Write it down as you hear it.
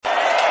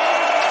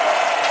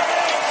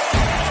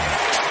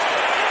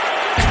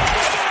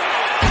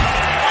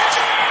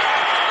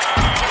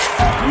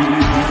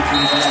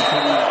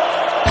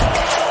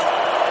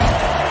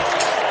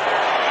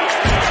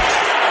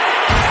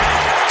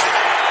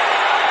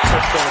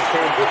from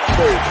Kansas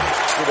State,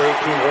 number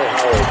 18, Will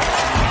Howard.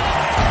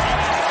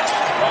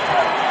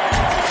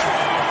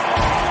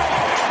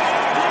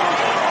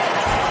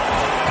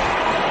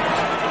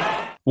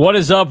 What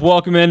is up?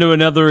 Welcome into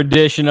another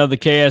edition of the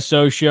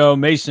KSO Show.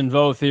 Mason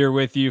Voth here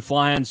with you,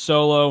 flying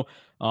solo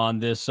on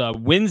this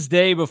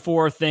Wednesday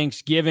before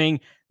Thanksgiving.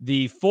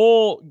 The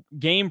full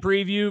game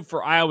preview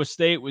for Iowa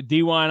State with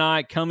DY and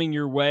I coming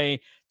your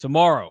way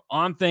tomorrow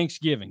on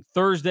Thanksgiving.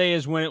 Thursday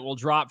is when it will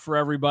drop for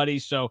everybody.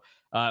 So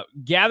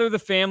gather the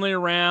family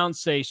around,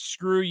 say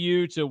screw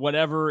you to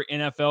whatever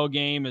NFL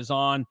game is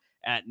on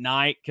at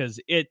night, because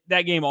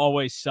that game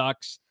always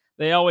sucks.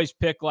 They always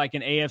pick like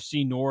an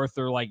AFC North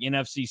or like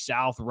NFC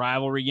South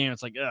rivalry game.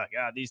 It's like, oh,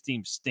 God, these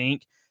teams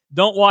stink.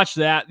 Don't watch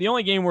that. The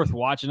only game worth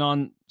watching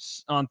on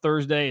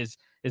Thursday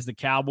is the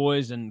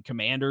Cowboys and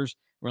Commanders.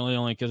 Really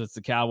only because it's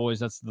the Cowboys.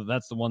 That's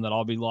the one that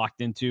I'll be locked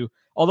into.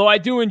 Although I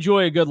do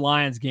enjoy a good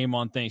Lions game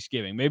on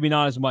Thanksgiving. Maybe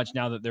not as much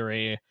now that they're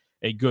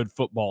a good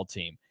football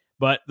team.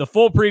 But the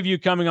full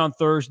preview coming on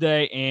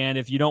Thursday. And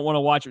if you don't want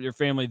to watch it with your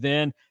family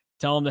then,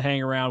 tell them to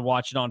hang around,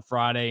 watch it on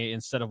Friday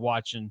instead of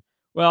watching –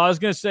 well, I was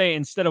going to say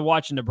instead of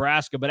watching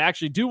Nebraska, but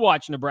actually do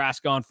watch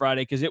Nebraska on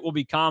Friday, because it will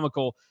be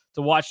comical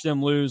to watch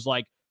them lose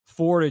like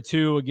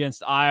 4-2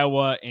 against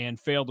Iowa and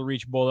fail to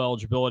reach bowl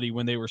eligibility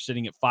when they were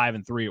sitting at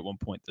 5-3 at one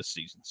point this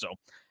season. So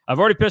I've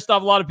already pissed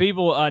off a lot of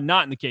people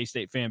not in the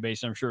K-State fan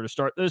base, I'm sure, to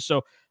start this.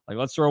 So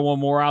let's throw one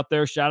more out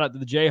there. Shout out to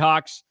the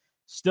Jayhawks.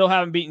 Still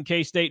haven't beaten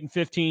K-State in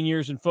 15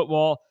 years in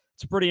football.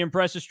 It's a pretty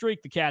impressive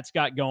streak the Cats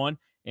got going.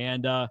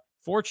 And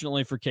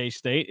fortunately for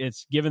K-State,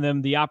 it's given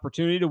them the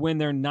opportunity to win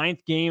their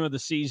 9th game of the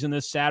season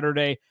this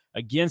Saturday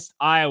against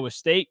Iowa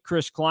State.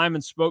 Chris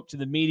Klieman spoke to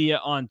the media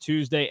on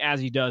Tuesday, as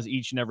he does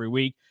each and every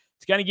week,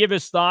 to kind of give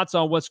his thoughts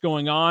on what's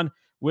going on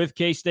with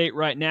K-State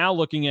right now,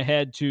 looking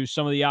ahead to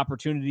some of the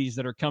opportunities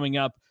that are coming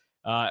up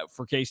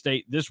for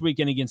K-State this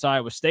weekend against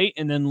Iowa State,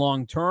 and then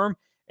long-term.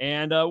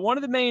 And one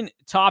of the main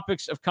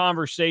topics of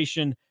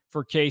conversation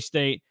for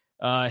K-State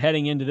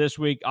heading into this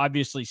week,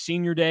 obviously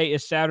Senior Day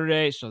is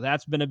Saturday, so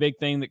that's been a big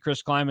thing that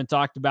Chris Klieman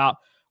talked about.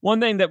 One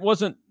thing that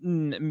wasn't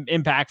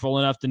impactful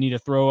enough to need to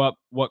throw up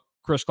what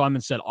Chris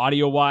Klieman said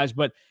audio-wise,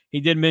 but he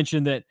did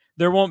mention that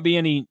there won't be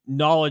any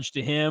knowledge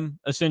to him,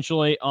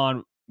 essentially,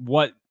 on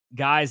what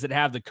guys that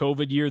have the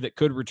COVID year that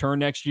could return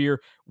next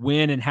year,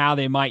 when and how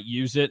they might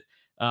use it.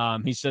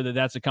 He said that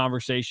that's a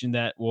conversation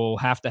that will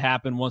have to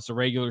happen once the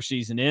regular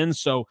season ends,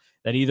 so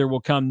that either will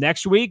come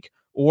next week,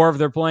 or if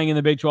they're playing in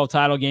the Big 12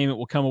 title game, it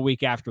will come a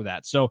week after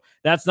that. So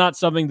that's not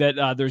something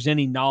that there's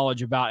any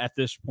knowledge about at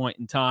this point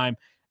in time.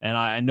 And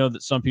I know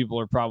that some people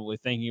are probably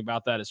thinking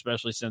about that,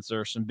 especially since there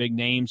are some big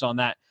names on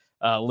that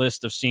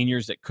list of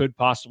seniors that could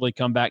possibly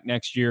come back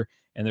next year.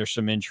 And there's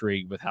some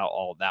intrigue with how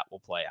all of that will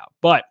play out.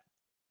 But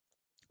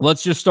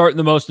let's just start in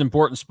the most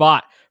important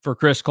spot for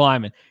Chris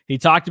Klieman. He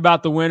talked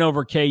about the win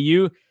over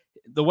KU.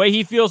 The way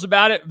he feels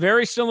about it,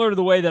 very similar to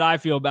the way that I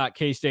feel about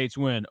K-State's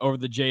win over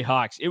the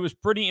Jayhawks. It was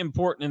pretty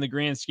important in the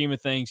grand scheme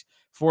of things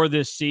for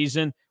this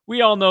season.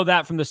 We all know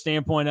that from the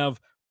standpoint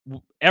of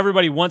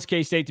everybody wants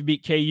K-State to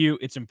beat KU.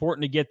 It's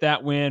important to get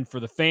that win for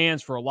the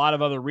fans, for a lot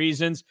of other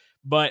reasons.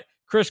 But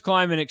Chris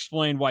Klieman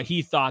explained why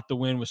he thought the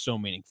win was so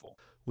meaningful.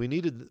 We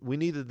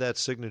needed that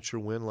signature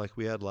win like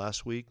we had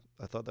last week.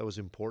 I thought that was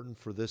important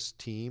for this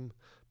team,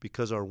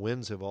 because our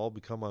wins have all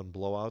become on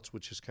blowouts,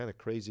 which is kind of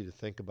crazy to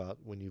think about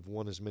when you've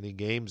won as many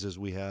games as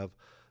we have,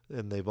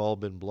 and they've all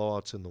been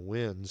blowouts in the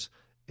wins,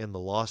 and the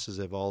losses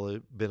have all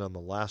been on the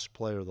last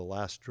play or the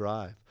last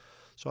drive.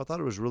 So I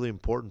thought it was really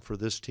important for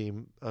this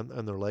team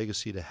and their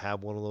legacy to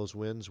have one of those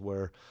wins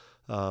where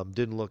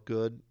didn't look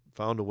good,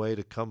 found a way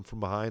to come from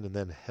behind, and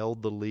then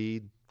held the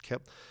lead,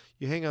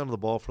 you hang on to the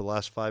ball for the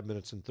last 5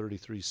 minutes and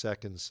 33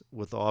 seconds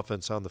with the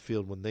offense on the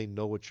field when they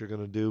know what you're going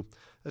to do.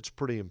 That's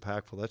pretty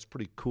impactful. That's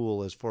pretty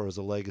cool as far as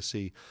a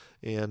legacy.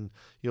 And,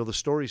 the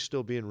story's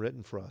still being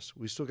written for us.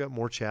 We still got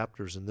more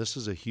chapters, and this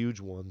is a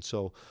huge one.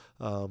 So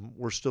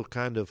we're still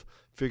kind of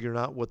figuring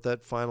out what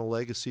that final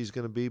legacy is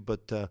going to be.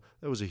 But that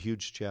was a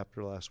huge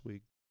chapter last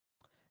week.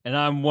 And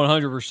I'm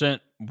 100%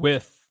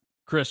 with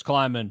Chris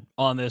Klieman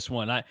on this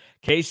one.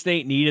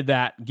 K-State needed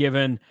that,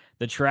 given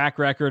the track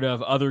record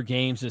of other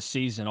games this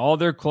season. All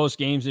their close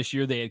games this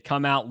year, they had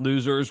come out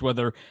losers,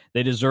 whether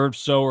they deserved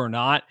so or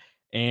not,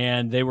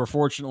 and they were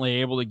fortunately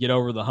able to get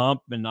over the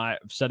hump, and I've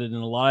said it in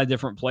a lot of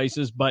different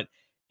places, but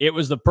it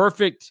was the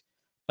perfect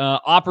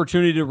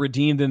opportunity to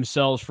redeem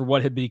themselves for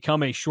what had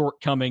become a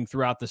shortcoming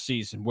throughout the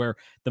season, where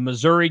the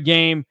Missouri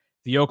game,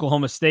 the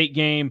Oklahoma State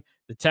game,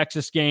 the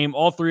Texas game,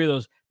 all three of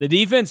those, the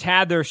defense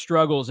had their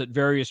struggles at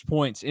various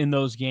points in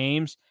those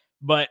games,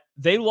 but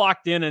they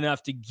locked in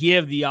enough to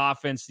give the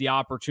offense the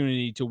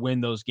opportunity to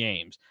win those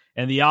games.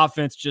 And the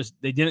offense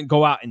they didn't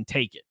go out and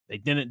take it. They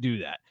didn't do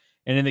that.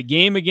 And in the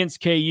game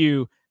against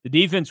KU, the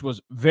defense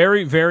was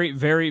very, very,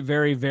 very,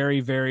 very, very,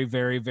 very,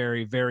 very,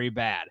 very, very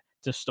bad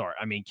to start.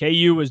 I mean,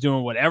 KU was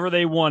doing whatever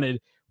they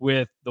wanted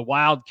with the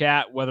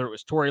Wildcat, whether it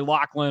was Torrey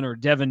Loughlin or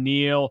Devin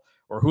Neal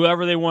or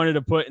whoever they wanted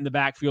to put in the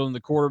backfield in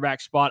the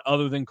quarterback spot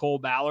other than Cole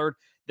Ballard.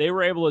 they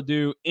were able to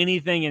do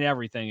anything and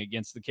everything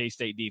against the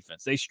K-State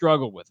defense. They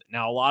struggled with it.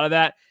 Now, a lot of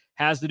that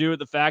has to do with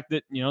the fact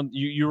that,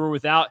 you were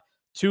without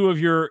two of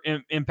your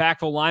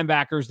impactful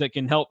linebackers that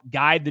can help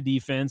guide the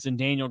defense, and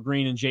Daniel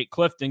Green and Jake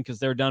Clifton, because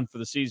they're done for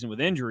the season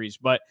with injuries.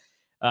 But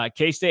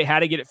K-State had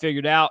to get it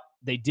figured out.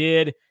 They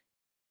did.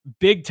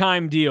 Big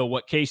time deal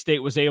what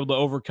K-State was able to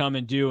overcome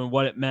and do and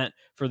what it meant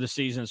for the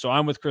season. So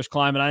I'm with Chris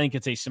Klieman. I think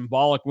it's a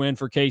symbolic win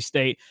for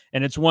K-State,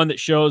 and it's one that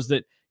shows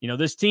that,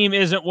 this team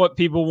isn't what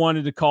people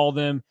wanted to call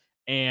them,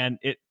 and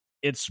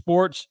it's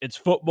sports, it's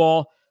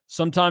football.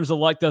 Sometimes the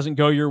luck doesn't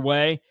go your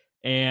way,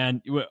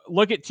 and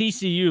look at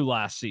TCU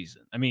last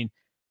season. I mean,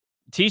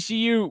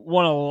 TCU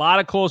won a lot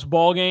of close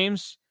ball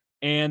games,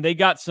 and they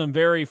got some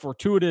very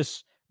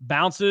fortuitous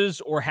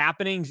bounces or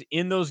happenings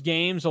in those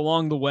games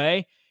along the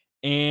way.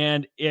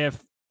 And if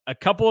a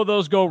couple of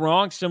those go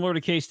wrong, similar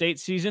to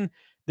K-State's season,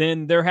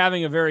 then they're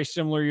having a very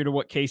similar year to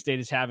what K-State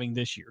is having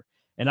this year.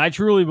 And I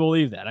truly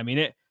believe that. I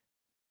mean,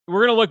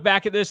 we're going to look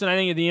back at this, and I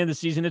think at the end of the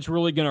season, it's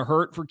really going to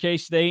hurt for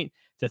K-State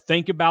to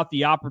think about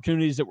the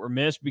opportunities that were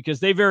missed, because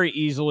they very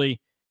easily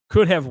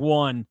could have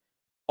won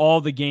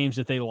all the games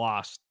that they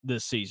lost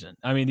this season.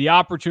 I mean, the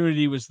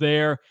opportunity was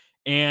there,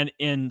 and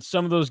in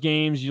some of those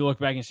games, you look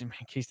back and say, man,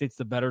 K-State's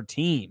the better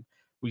team.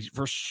 We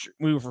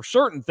for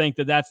certain think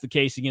that that's the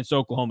case against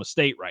Oklahoma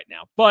State right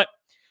now, but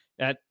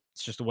that's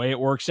just the way it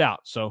works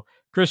out. So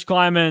Chris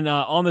Klieman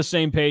on the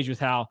same page with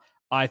how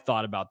I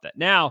thought about that.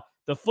 Now,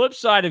 the flip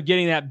side of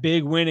getting that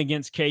big win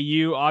against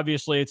KU,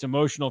 obviously it's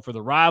emotional for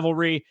the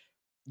rivalry.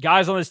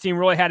 Guys on this team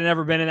really hadn't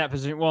ever been in that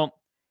position. Well,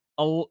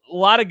 a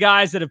lot of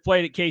guys that have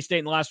played at K-State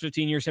in the last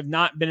 15 years have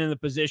not been in the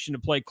position to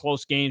play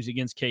close games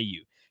against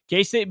KU.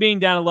 K-State being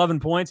down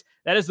 11 points,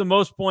 that is the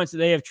most points that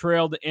they have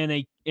trailed in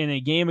a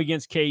game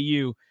against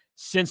KU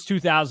since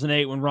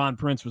 2008 when Ron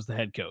Prince was the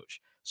head coach.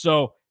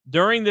 So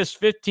during this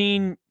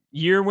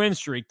 15-year win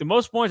streak, the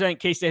most points I think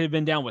K-State had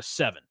been down was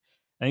 7.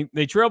 I think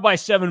they trailed by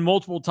 7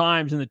 multiple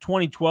times in the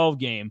 2012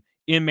 game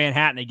in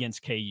Manhattan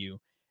against KU,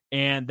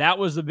 and that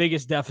was the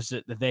biggest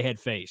deficit that they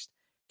had faced.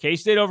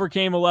 K-State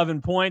overcame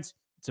 11 points.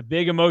 It's a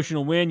big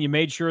emotional win. You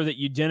made sure that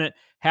you didn't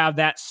have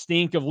that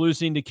stink of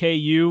losing to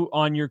KU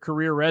on your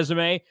career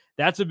resume.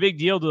 That's a big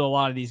deal to a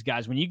lot of these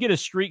guys. When you get a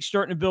streak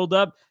starting to build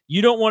up,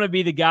 you don't want to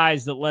be the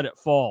guys that let it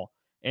fall,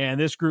 and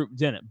this group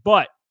didn't.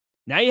 But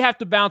now you have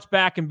to bounce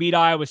back and beat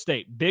Iowa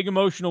State. Big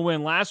emotional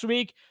win last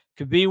week.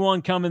 Could be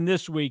one coming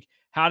this week.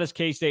 How does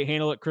K-State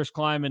handle it? Chris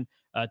Klieman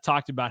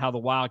talked about how the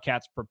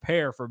Wildcats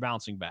prepare for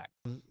bouncing back.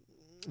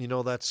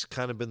 That's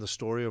kind of been the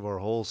story of our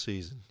whole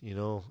season,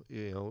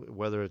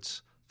 whether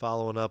it's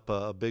following up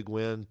a big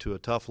win to a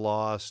tough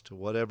loss to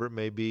whatever it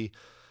may be,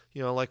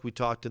 like we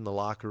talked in the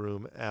locker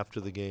room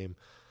after the game.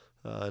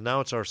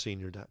 Now it's our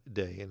senior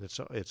day, and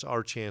it's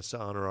our chance to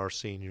honor our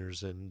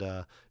seniors, and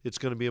it's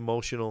going to be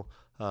emotional.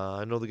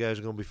 I know the guys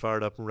are going to be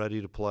fired up and ready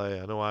to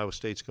play. I know Iowa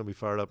State's going to be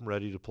fired up and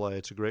ready to play.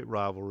 It's a great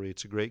rivalry.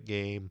 It's a great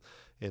game.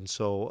 And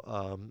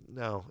so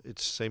now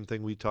it's the same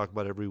thing we talk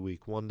about every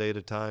week. One day at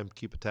a time,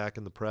 keep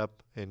attacking the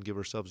prep, and give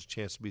ourselves a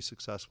chance to be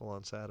successful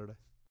on Saturday.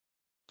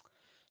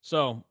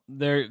 So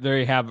there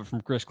you have it from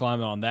Chris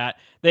Klieman on that.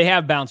 They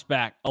have bounced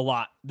back a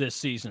lot this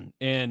season.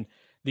 In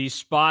these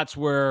spots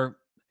where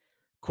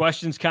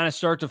questions kind of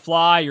start to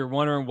fly, you're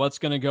wondering what's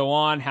going to go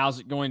on, how's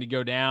it going to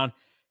go down.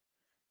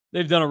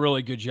 They've done a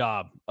really good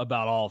job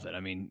about all of it. I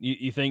mean,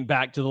 you think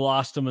back to the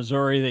loss to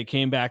Missouri. They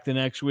came back the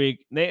next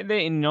week. They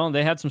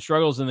had some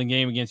struggles in the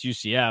game against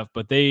UCF,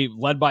 but they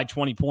led by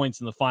 20 points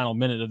in the final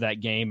minute of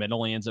that game. It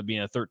only ends up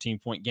being a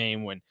 13-point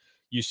game when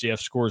UCF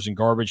scores in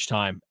garbage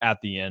time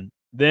at the end.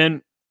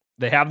 Then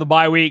they have the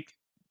bye week.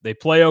 They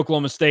play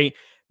Oklahoma State.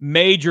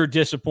 Major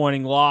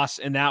disappointing loss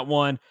in that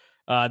one.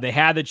 They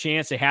had the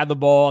chance. They had the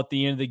ball at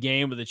the end of the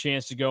game with a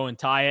chance to go and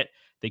tie it.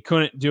 They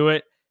couldn't do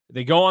it.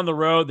 They go on the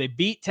road. They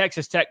beat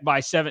Texas Tech by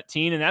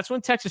 17, and that's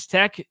when Texas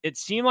Tech, it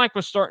seemed like,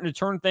 was starting to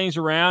turn things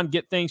around,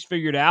 get things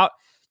figured out.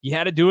 You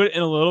had to do it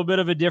in a little bit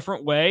of a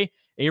different way.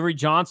 Avery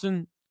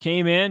Johnson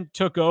came in,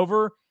 took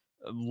over.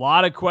 A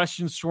lot of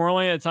questions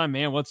swirling at the time.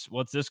 Man, what's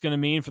this going to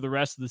mean for the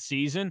rest of the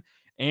season?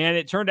 And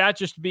it turned out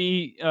just to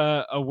be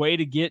a way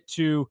to get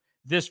to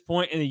this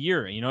point in the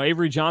year.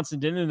 Avery Johnson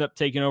didn't end up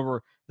taking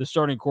over the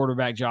starting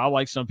quarterback job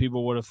like some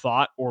people would have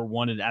thought or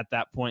wanted at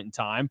that point in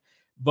time.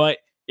 But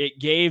it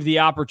gave the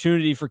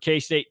opportunity for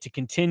K-State to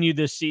continue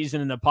this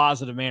season in a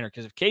positive manner.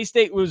 Because if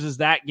K-State loses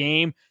that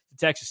game to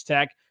Texas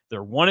Tech,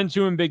 they're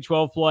 1-2 in Big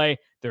 12 play.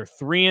 They're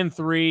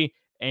 3-3,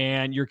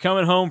 and you're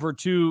coming home for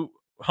 2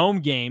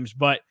 home games,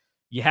 but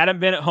you hadn't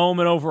been at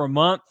home in over a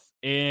month,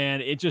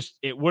 and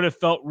it would have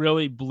felt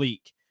really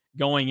bleak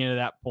going into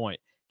that point.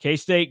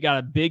 K-State got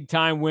a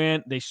big-time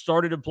win. They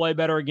started to play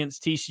better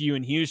against TCU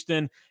in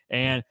Houston,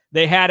 and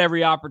they had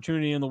every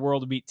opportunity in the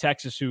world to beat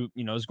Texas, who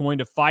is going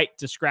to fight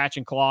to scratch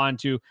and claw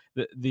into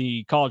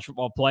the college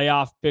football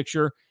playoff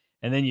picture.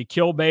 And then you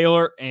kill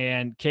Baylor,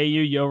 and KU,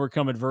 you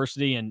overcome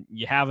adversity, and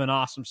you have an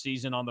awesome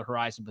season on the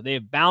horizon. But they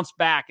have bounced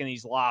back in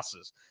these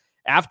losses.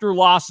 After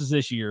losses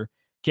this year,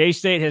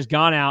 K-State has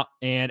gone out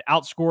and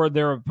outscored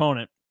their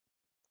opponent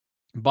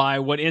by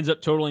what ends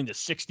up totaling to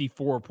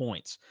 64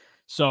 points.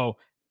 So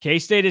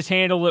K-State has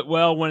handled it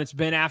well when it's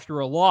been after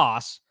a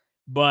loss,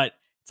 but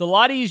it's a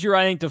lot easier,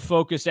 I think, to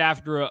focus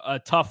after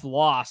a tough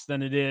loss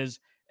than it is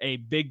a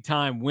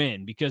big-time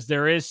win, because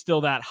there is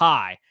still that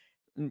high.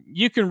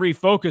 You can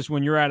refocus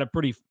when you're at a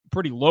pretty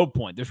low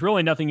point. There's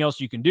really nothing else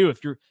you can do. If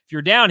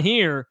you're down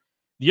here,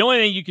 the only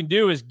thing you can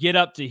do is get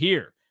up to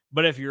here.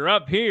 But if you're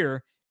up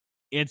here,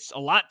 it's a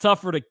lot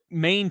tougher to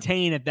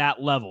maintain at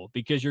that level,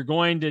 because you're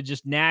going to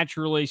just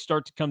naturally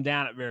start to come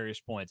down at various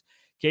points.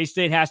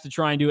 K-State has to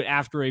try and do it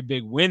after a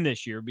big win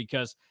this year,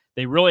 because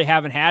they really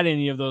haven't had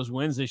any of those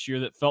wins this year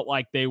that felt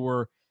like they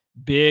were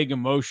big,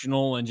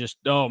 emotional, and just,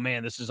 oh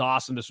man, this is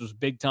awesome, this was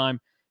big time.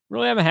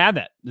 Really haven't had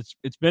that.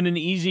 It's been an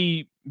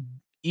easy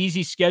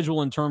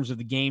schedule in terms of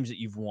the games that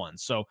you've won.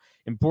 So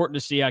important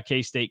to see how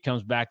K-State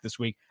comes back this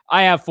week.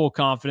 I have full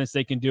confidence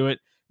they can do it.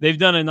 They've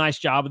done a nice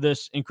job of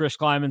this in Chris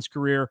Klieman's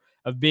career,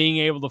 of being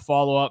able to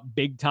follow up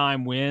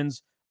big-time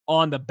wins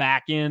on the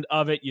back end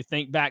of it. You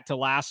think back to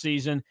last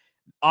season.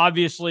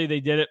 Obviously, they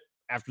did it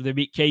after they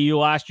beat KU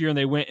last year, and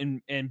they went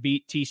and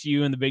beat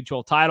TCU in the Big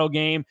 12 title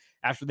game.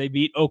 After they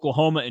beat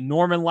Oklahoma and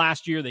Norman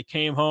last year, they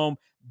came home,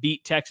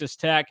 beat Texas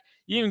Tech.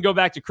 You even go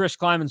back to Chris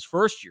Klieman's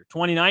first year,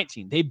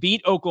 2019. They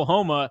beat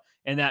Oklahoma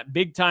in that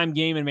big-time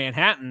game in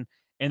Manhattan,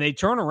 and they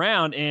turn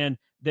around and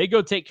they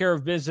go take care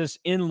of business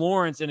in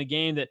Lawrence in a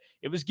game that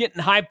it was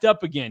getting hyped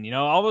up again. You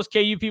know, all those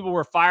KU people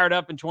were fired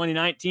up in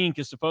 2019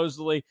 because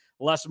supposedly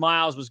Les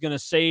Miles was going to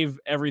save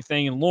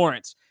everything in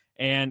Lawrence,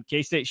 and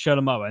K-State shut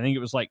them up. I think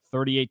it was like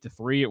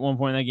 38-3 at one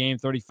point in that game,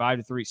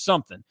 35-3,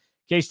 something.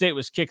 K-State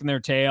was kicking their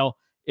tail.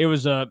 It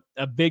was a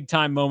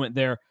big-time moment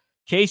there.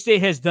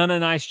 K-State has done a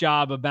nice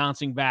job of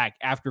bouncing back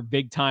after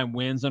big-time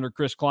wins under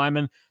Chris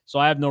Klieman, so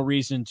I have no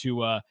reason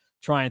to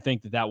try and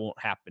think that won't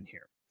happen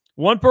here.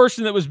 One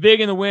person that was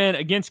big in the win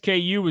against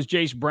KU was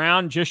Jace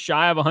Brown, just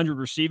shy of 100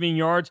 receiving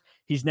yards.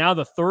 He's now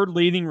the third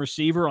leading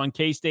receiver on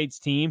K-State's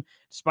team,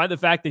 despite the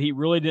fact that he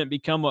really didn't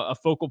become a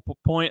focal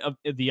point of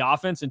the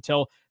offense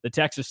until the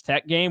Texas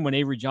Tech game when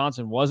Avery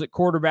Johnson was at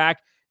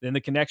quarterback. Then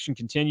the connection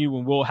continued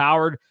when Will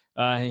Howard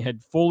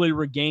had fully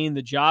regained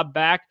the job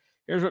back.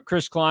 Here's what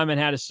Chris Klieman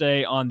had to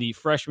say on the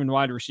freshman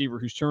wide receiver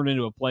who's turned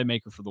into a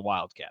playmaker for the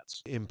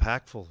Wildcats.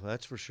 Impactful,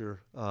 that's for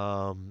sure.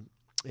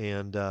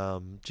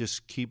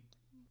 Just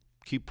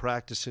keep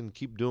practicing,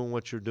 keep doing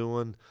what you're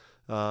doing,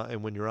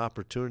 and when your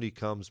opportunity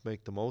comes,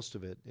 make the most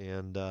of it.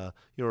 And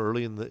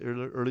early in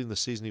the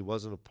season, he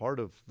wasn't a part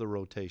of the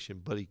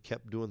rotation, but he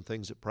kept doing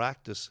things at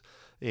practice.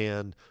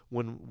 And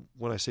when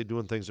I say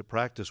doing things at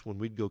practice, when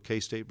we'd go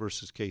K-State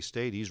versus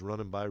K-State, he's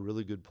running by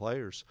really good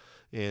players,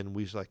 and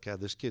we was like, God,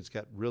 this kid's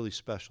got really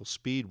special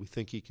speed. We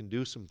think he can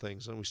do some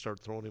things, and we start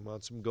throwing him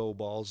on some go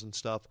balls and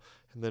stuff,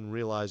 and then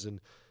realizing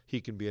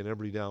he can be an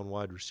every down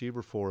wide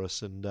receiver for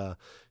us. And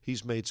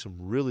he's made some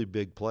really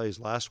big plays.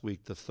 Last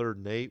week, the 3rd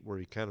and 8, where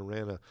he kind of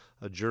ran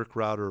a jerk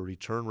route or a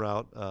return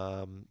route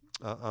on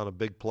a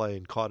big play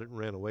and caught it and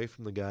ran away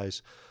from the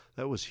guys.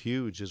 That was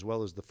huge, as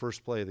well as the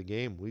first play of the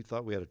game. We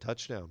thought we had a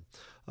touchdown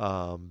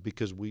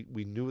because we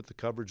knew what the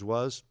coverage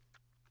was,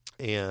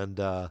 and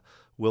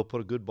Will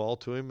put a good ball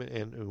to him,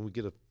 and we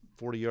get a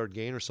 40-yard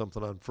gain or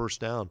something on first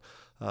down.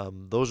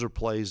 Those are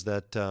plays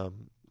that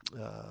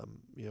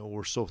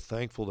we're so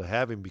thankful to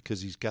have him,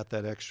 because he's got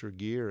that extra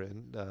gear,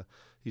 and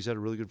he's had a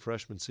really good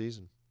freshman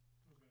season.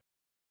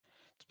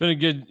 It's been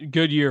a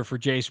good year for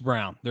Jace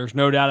Brown. There's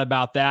no doubt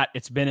about that.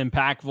 It's been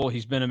impactful.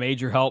 He's been a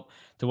major help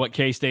to what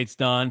K-State's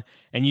done.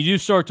 And you do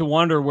start to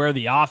wonder where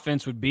the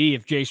offense would be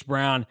if Jace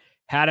Brown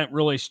hadn't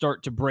really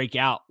start to break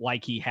out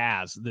like he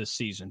has this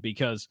season,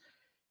 because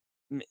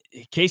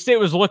K-State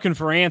was looking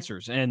for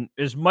answers. And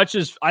as much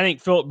as I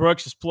think Phillip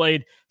Brooks has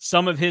played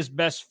some of his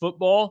best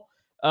football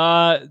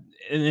in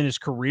his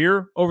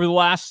career over the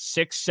last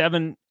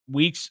 6-7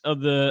 weeks of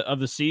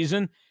the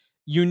season,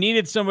 you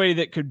needed somebody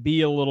that could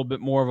be a little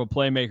bit more of a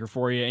playmaker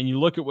for you. And you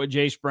look at what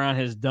Jace Brown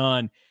has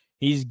done.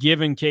 He's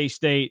given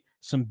K-State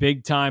some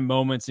big time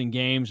moments in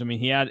games. I mean,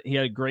 he had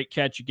a great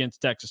catch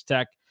against Texas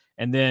Tech,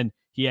 and then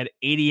he had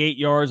 88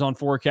 yards on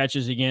 4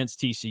 catches against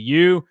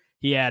TCU.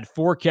 He had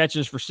 4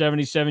 catches for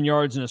 77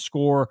 yards and a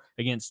score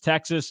against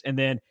Texas. And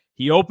then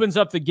he opens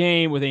up the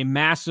game with a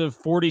massive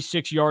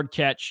 46-yard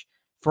catch.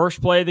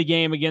 First play of the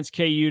game against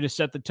KU to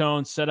set the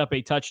tone, set up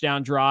a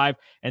touchdown drive.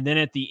 And then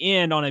at the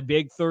end, on a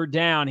big 3rd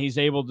down, he's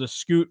able to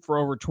scoot for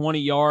over 20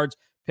 yards,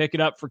 pick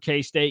it up for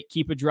K-State,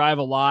 keep a drive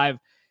alive.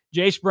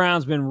 Jace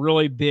Brown's been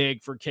really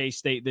big for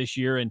K-State this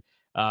year. And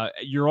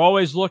you're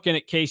always looking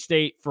at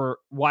K-State for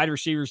wide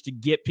receivers to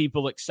get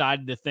people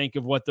excited to think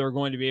of what they're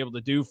going to be able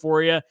to do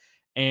for you.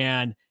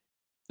 And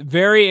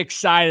very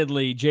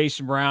excitedly,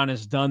 Jason Brown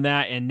has done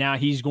that, and now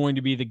he's going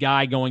to be the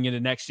guy going into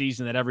next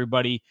season that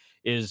everybody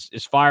is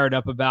fired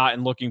up about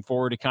and looking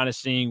forward to kind of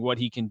seeing what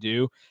he can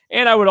do.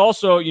 And I would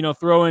also,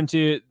 throw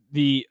into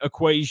the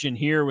equation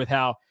here with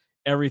how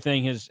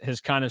everything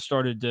has kind of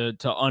started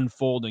to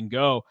unfold and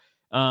go.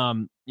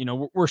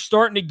 We're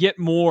starting to get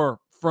more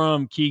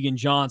from Keegan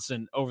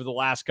Johnson over the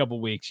last couple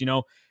of weeks.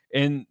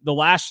 In the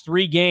last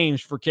 3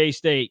 games for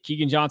K-State,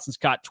 Keegan Johnson's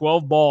caught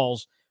 12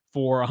 balls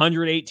for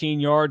 118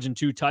 yards and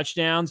 2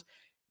 touchdowns.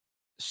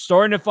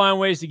 Starting to find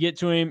ways to get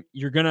to him.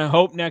 You're going to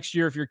hope next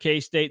year, if you're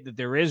K-State, that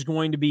there is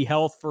going to be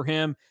health for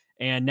him,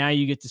 and now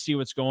you get to see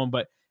what's going.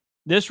 But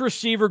this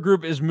receiver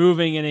group is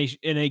moving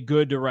in a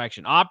good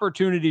direction.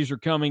 Opportunities are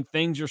coming.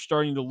 Things are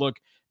starting to look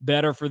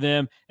better for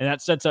them, and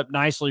that sets up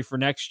nicely for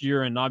next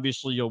year. And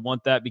obviously you'll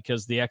want that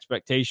because the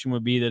expectation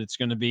would be that it's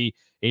going to be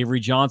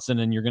Avery Johnson,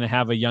 and you're going to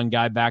have a young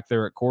guy back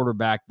there at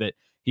quarterback that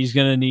he's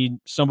going to need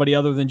somebody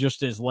other than just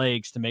his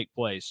legs to make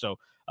plays. So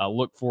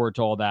look forward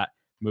to all that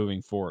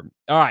moving forward.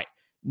 All right.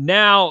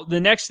 Now,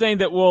 the next thing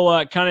that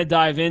we'll kind of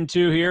dive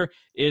into here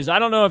is, I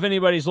don't know if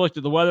anybody's looked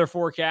at the weather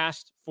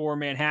forecast for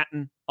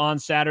Manhattan on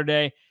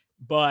Saturday,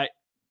 but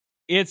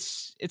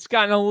it's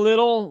gotten a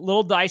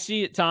little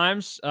dicey at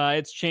times.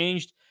 It's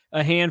changed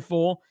a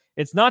handful.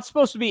 It's not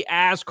supposed to be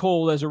as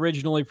cold as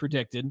originally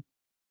predicted.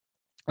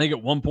 I think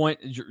at one point,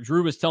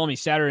 Drew was telling me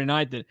Saturday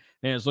night that,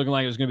 man, it's looking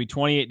like it was going to be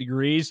 28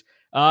 degrees.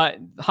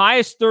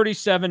 Highest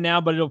 37 now,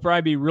 but it'll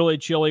probably be really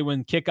chilly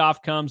when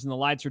kickoff comes and the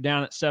lights are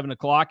down at 7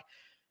 o'clock.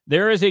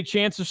 There is a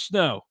chance of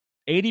snow,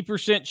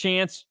 80%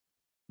 chance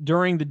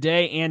during the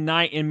day and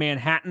night in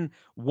Manhattan,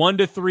 1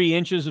 to 3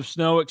 inches of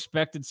snow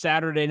expected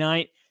Saturday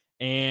night.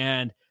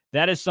 And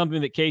that is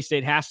something that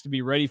K-State has to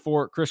be ready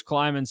for. Chris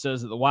Klieman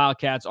says that the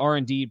Wildcats are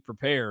indeed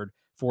prepared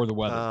for the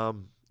weather.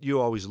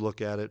 You always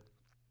look at it.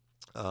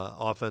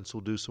 Offense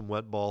will do some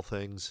wet ball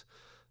things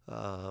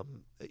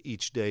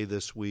each day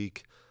this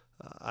week.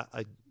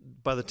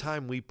 By the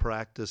time we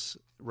practice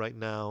right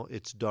now,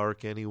 it's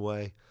dark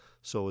anyway.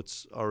 So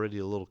it's already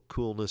a little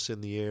coolness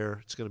in the air.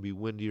 It's going to be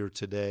windier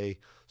today.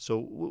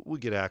 So we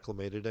get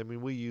acclimated. I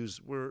mean,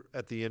 we're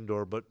at the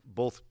indoor, but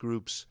both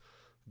groups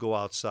go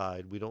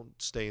outside. We don't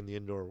stay in the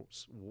indoor.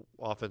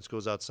 Offense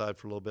goes outside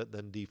for a little bit,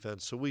 then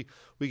defense. So we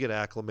get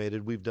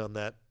acclimated. We've done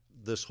that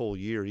this whole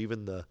year.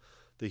 Even the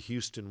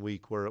Houston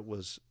week where it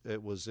was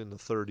in the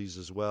 30s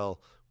as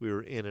well, we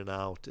were in and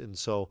out. And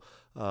so,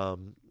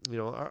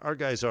 our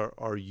guys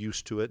are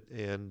used to it.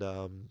 And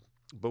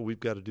but we've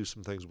got to do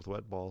some things with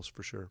wet balls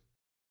for sure.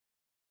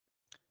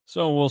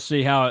 So we'll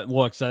see how it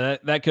looks.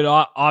 That could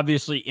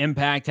obviously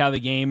impact how the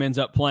game ends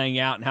up playing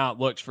out and how it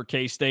looks for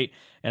K-State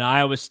and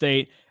Iowa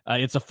State.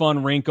 It's a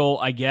fun wrinkle,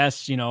 I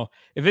guess.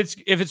 If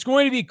it's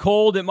going to be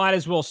cold, it might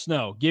as well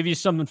snow. Give you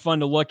something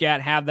fun to look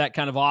at. Have that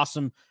kind of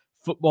awesome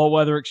football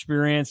weather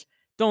experience.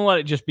 Don't let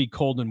it just be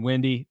cold and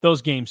windy.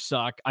 Those games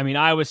suck. I mean,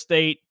 Iowa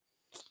State.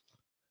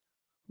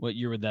 What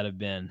year would that have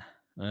been?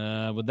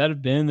 Would that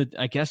have been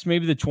I guess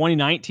maybe the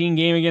 2019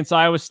 game against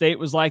Iowa State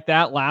was like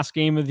that. Last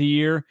game of the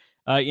year.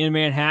 In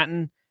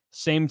Manhattan,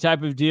 same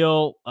type of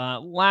deal.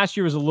 Last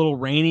year was a little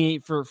rainy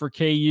for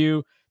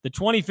KU. The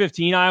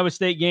 2015 Iowa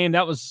State game,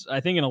 that was,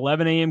 I think, an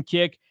 11 a.m.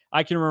 kick.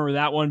 I can remember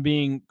that one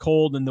being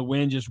cold and the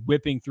wind just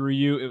whipping through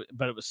you,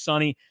 but it was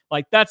sunny.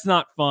 Like, that's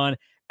not fun.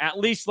 At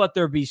least let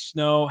there be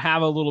snow.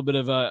 Have a little bit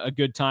of a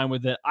good time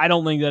with it. I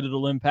don't think that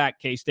it'll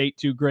impact K-State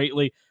too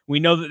greatly. We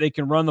know that they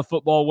can run the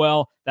football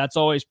well. That's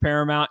always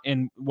paramount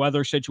in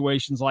weather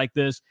situations like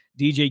this.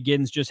 DJ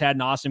Giddens just had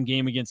an awesome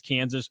game against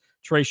Kansas.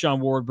 Trayshawn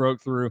Ward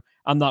broke through.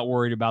 I'm not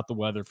worried about the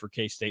weather for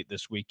K-State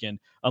this weekend,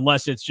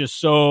 unless it's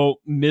just so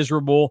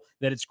miserable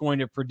that it's going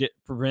to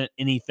prevent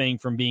anything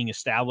from being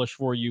established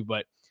for you,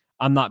 but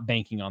I'm not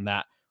banking on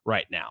that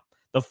right now.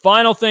 The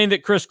final thing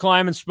that Chris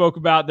Klieman spoke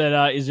about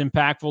that is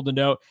impactful to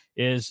note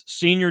is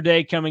Senior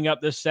Day coming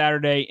up this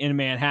Saturday in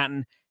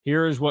Manhattan.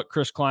 Here is what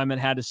Chris Klieman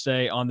had to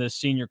say on this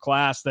senior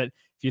class that,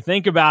 if you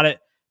think about it,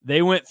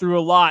 they went through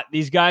a lot.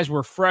 These guys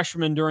were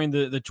freshmen during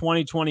the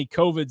 2020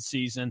 COVID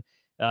season.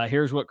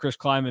 Here's what Chris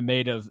Klieman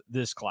made of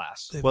this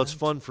class. Well, it's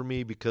fun for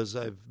me because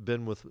I've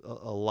been with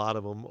a lot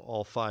of them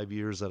all 5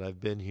 years that I've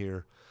been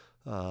here.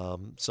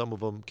 Some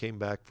of them came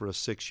back for a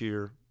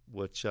 6-year,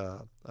 which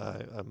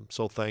I'm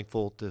so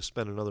thankful to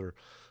spend another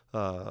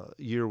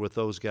year with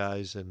those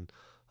guys. And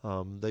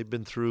they've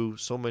been through,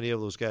 so many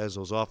of those guys,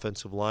 those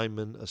offensive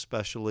linemen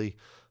especially,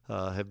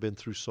 have been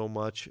through so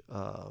much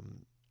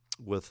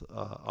with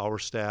our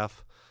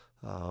staff.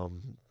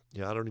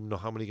 I don't even know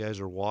how many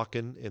guys are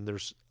walking, and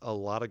there's a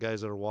lot of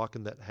guys that are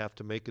walking that have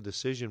to make a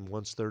decision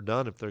once they're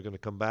done if they're going to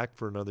come back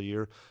for another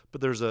year.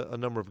 But there's a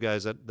number of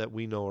guys that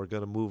we know are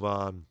going to move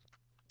on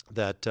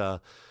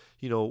that,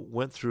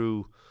 went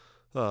through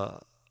a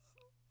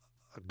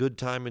good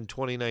time in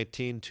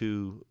 2019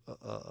 to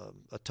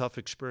a tough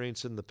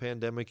experience in the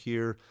pandemic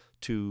year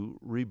to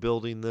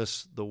rebuilding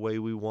this the way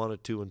we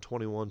wanted to in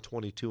 21,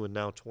 22, and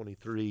now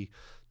 23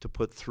 to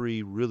put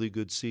 3 really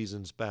good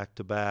seasons back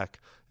to back.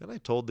 And I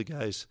told the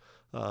guys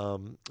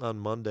on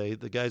Monday,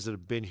 the guys that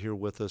have been here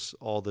with us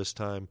all this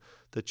time,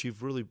 that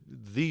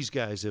these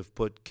guys have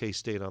put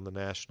K-State on the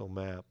national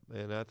map.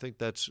 And I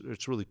think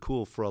it's really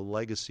cool for a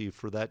legacy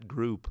for that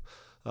group.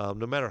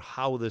 No matter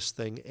how this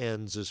thing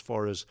ends, as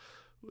far as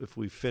if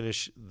we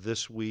finish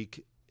this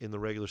week in the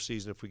regular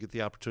season, if we get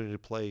the opportunity to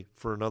play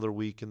for another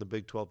week in the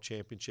Big 12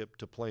 championship,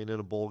 to playing in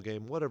a bowl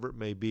game, whatever it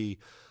may be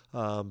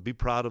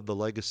proud of the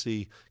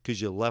legacy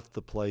because you left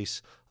the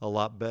place a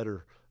lot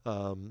better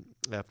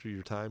after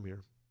your time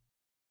here.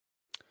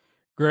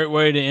 Great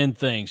way to end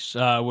things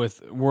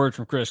with words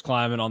from Chris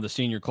Klieman on the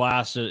senior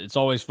class. It's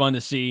always fun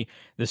to see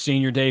the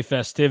senior day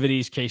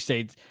festivities.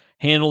 K-State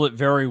handled it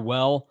very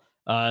well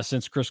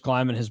since Chris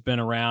Klieman has been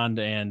around,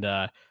 and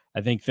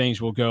I think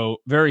things will go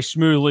very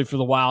smoothly for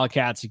the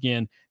Wildcats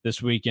again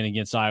this weekend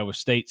against Iowa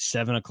State.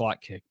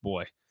 7:00 kick,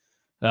 boy.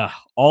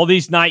 All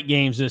these night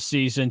games this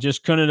season,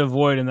 just couldn't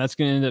avoid them. That's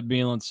going to end up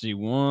being, let's see,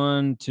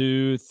 1,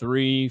 2,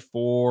 3,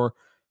 4,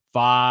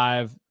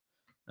 5,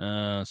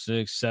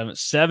 6, 7,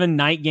 7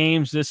 night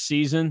games this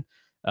season.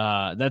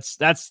 That's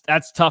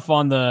tough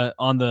on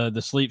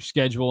the sleep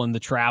schedule and the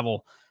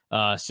travel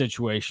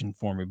situation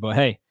for me. But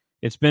hey,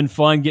 it's been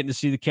fun getting to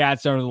see the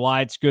Cats under the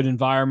lights, good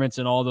environments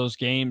in all those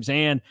games,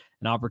 and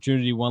an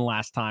opportunity one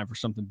last time for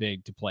something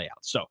big to play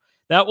out. So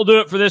that will do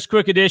it for this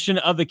quick edition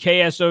of the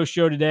KSO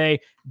show today.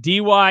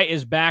 DY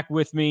is back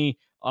with me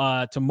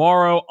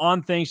tomorrow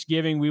on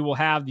Thanksgiving. We will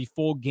have the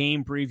full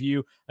game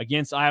preview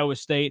against Iowa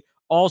State.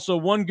 Also,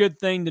 one good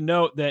thing to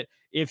note that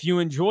if you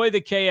enjoy the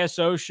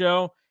KSO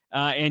show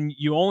and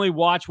you only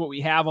watch what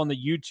we have on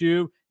the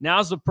YouTube,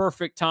 now's the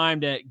perfect time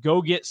to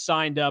go get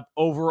signed up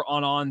over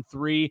on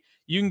On3.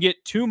 You can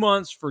get 2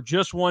 months for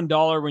just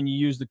 $1 when you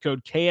use the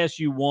code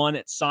KSU1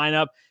 at sign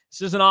up.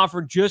 This is an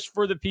offer just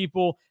for the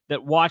people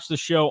that watch the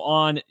show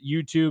on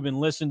YouTube and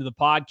listen to the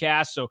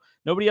podcast. So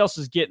nobody else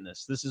is getting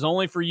this. This is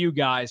only for you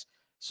guys.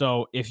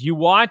 So if you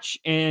watch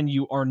and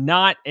you are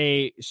not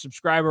a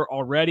subscriber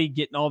already,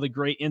 getting all the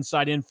great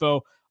inside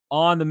info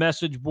on the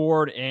message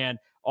board and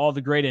all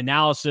the great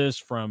analysis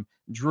from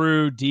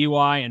Drew,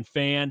 DY, and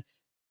Fan,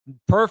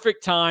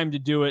 perfect time to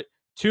do it.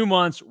 2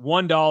 months,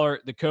 $1,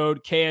 the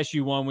code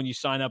KSU1 when you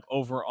sign up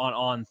over on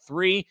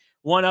On3.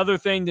 One other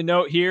thing to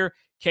note here,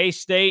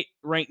 K-State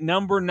ranked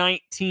number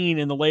 19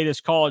 in the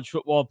latest college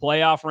football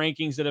playoff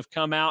rankings that have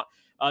come out.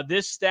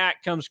 This stat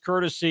comes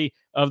courtesy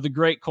of the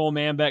great Cole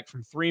Manbeck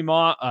from Three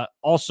Ma.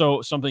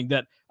 Also, something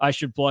that I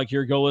should plug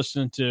here, go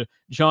listen to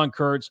John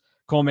Kurtz,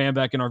 Cole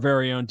Manbeck, and our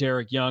very own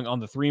Derek Young on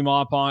the Three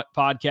Ma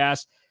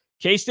podcast.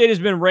 K-State has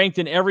been ranked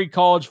in every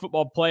college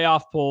football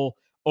playoff poll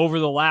over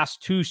the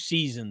last 2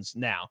 seasons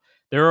now.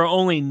 There are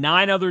only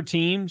 9 other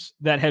teams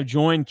that have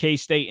joined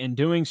K-State in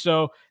doing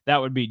so.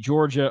 That would be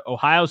Georgia,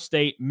 Ohio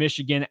State,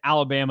 Michigan,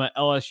 Alabama,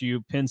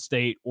 LSU, Penn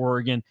State,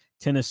 Oregon,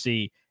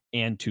 Tennessee,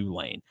 and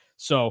Tulane.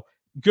 So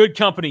good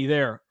company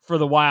there for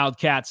the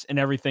Wildcats and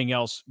everything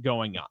else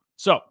going on.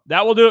 So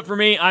that will do it for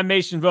me. I'm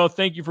Mason Voth.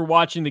 Thank you for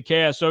watching the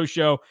KSO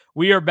show.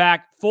 We are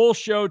back full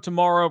show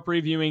tomorrow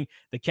previewing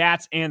the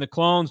Cats and the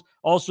Clones.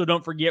 Also,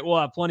 don't forget, we'll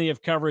have plenty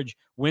of coverage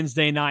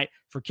Wednesday night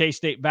for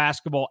K-State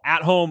basketball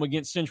at home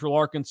against Central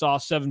Arkansas,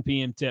 7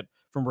 p.m. tip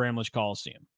from Bramlage Coliseum.